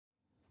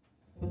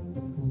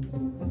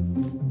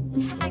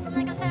Acting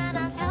like I'm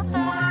Santa's helper.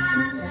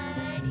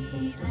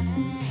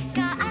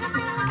 Got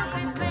attitude like a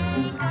first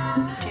grade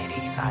girl. JD,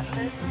 you got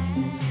this.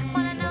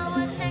 Wanna know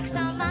what's next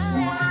on my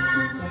list?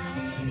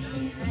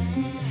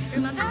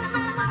 Ring my bells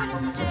now, my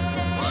windows are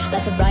jaded.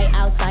 Lots of bright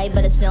outside,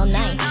 but it's still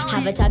night.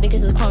 Have a tie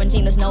because of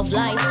quarantine, there's no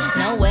flights.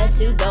 Nowhere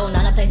to go,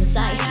 not a place in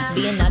sight.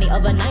 Being naughty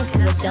overnight,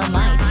 cause I still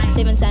might.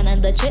 Saving Santa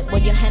the trip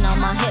with your hand on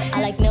my hip.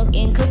 I like milk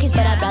and cookies,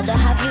 but I'd rather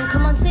have you.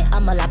 Come on, sit,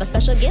 I'ma have a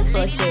special gift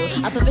for two.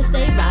 I prefer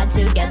Sleigh Ride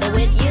together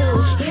with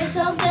you. Here's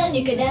something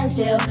you could dance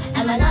to.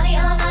 Am I naughty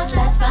or not?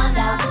 Let's find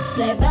out.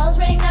 Sleigh bells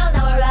ring now,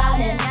 now we're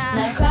riding.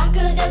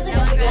 Nutcracker dancing,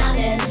 got you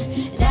grounding.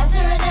 Dancer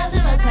and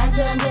dancer, my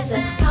prancer and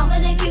vixen.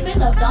 Confident Cupid,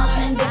 love, Donner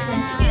and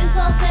Vixen. Here's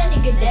something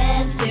you could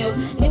dance to.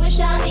 New and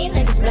shiny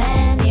like it's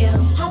brand new.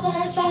 Hop on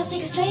that fast,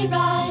 take a sleigh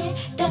ride.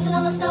 Dancing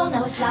on the snow,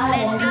 now we're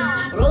sliding.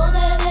 Rolling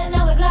in,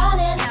 now we're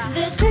gliding.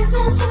 This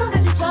Christmas, you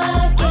got you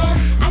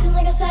twerking. Acting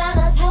like a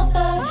Santa's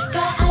helper.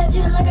 Got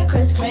attitude like a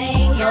Kris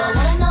Kringle.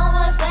 Wanna know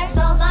what's next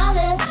on my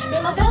list?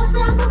 Ring my bells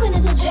now, moving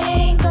it's a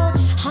jingle.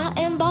 Hot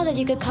and bothered,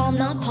 you could call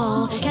not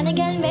Paul. Can I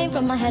get rain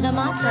from my head to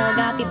my toe?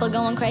 Got people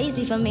going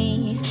crazy for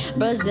me.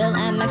 Brazil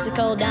and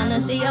Mexico down to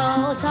see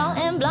oh. Tall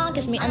and blonde,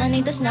 kiss me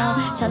underneath the snow.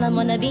 Tell them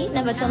when to be,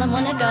 never tell them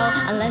when to go.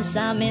 Unless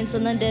I'm in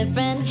something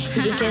different,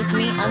 you can kiss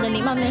me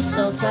underneath my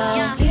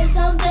mistletoe. Here's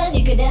something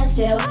you could dance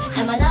to.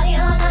 Am I naughty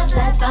or not?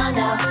 Let's find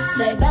out.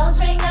 Sleigh bells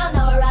ring now,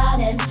 now we're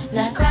riding.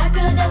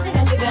 Nutcracker dancing,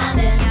 got you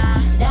grounding.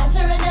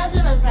 Dancer and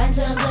dancer, my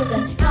prancer and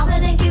blitzen.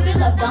 Confident Cupid,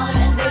 love, Donner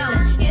and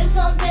Vixen. Here's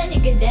something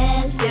you could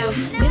dance to.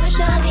 New and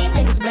shiny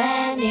like it's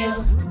brand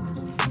new.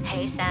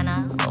 Hey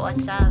Santa,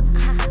 what's up?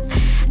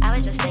 I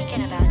was just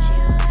thinking about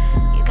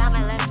you. You got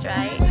my list,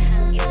 right?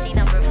 You see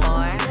number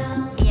 4?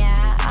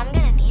 Yeah, I'm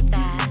gonna need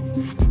that.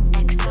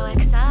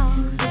 XOXO.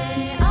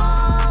 They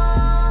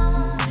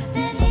all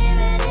been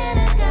hearing in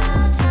a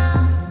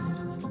downtown.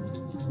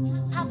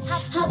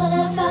 Hop on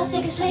that fast,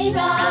 take a sleigh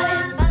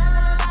ride.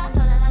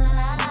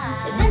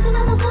 Dancing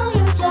on the snow,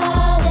 you were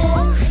sliding.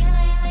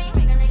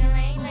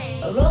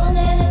 Rolling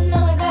in,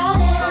 now we're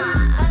gliding.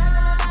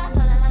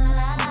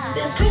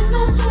 This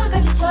Christmas, you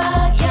got you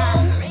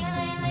twerking.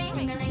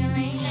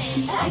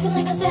 Acting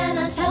like a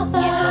Santa's helper.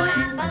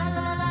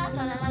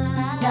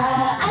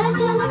 Got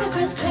attitude like a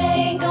Kris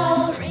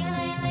Kringle.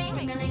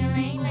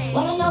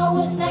 Wanna know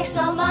what's next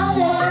on my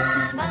list?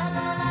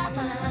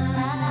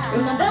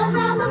 Ring my bells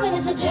now, moving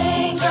it's a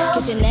jingle.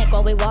 Kiss your neck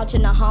while we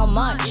watching the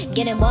Hallmark.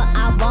 Getting what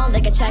I want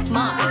like a check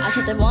mark. I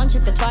checked it once,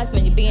 checked it twice,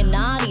 man, you being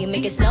naughty. You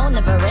make it snow,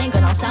 never rain,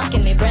 but on sound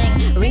can me bring.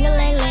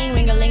 Ring-a-ling-ling,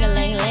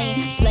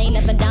 ring-a-ling-a-ling-ling. Sleighing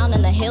up and down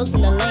in the hills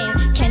in the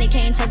lane. Candy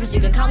cane turkeys,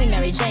 you can call me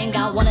Mary Jane.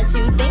 Got 1 or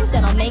 2 things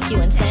that'll make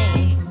you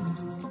insane.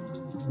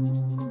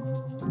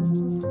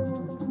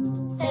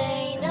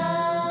 They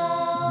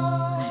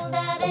know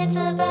that it's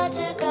about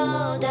to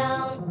go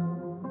down.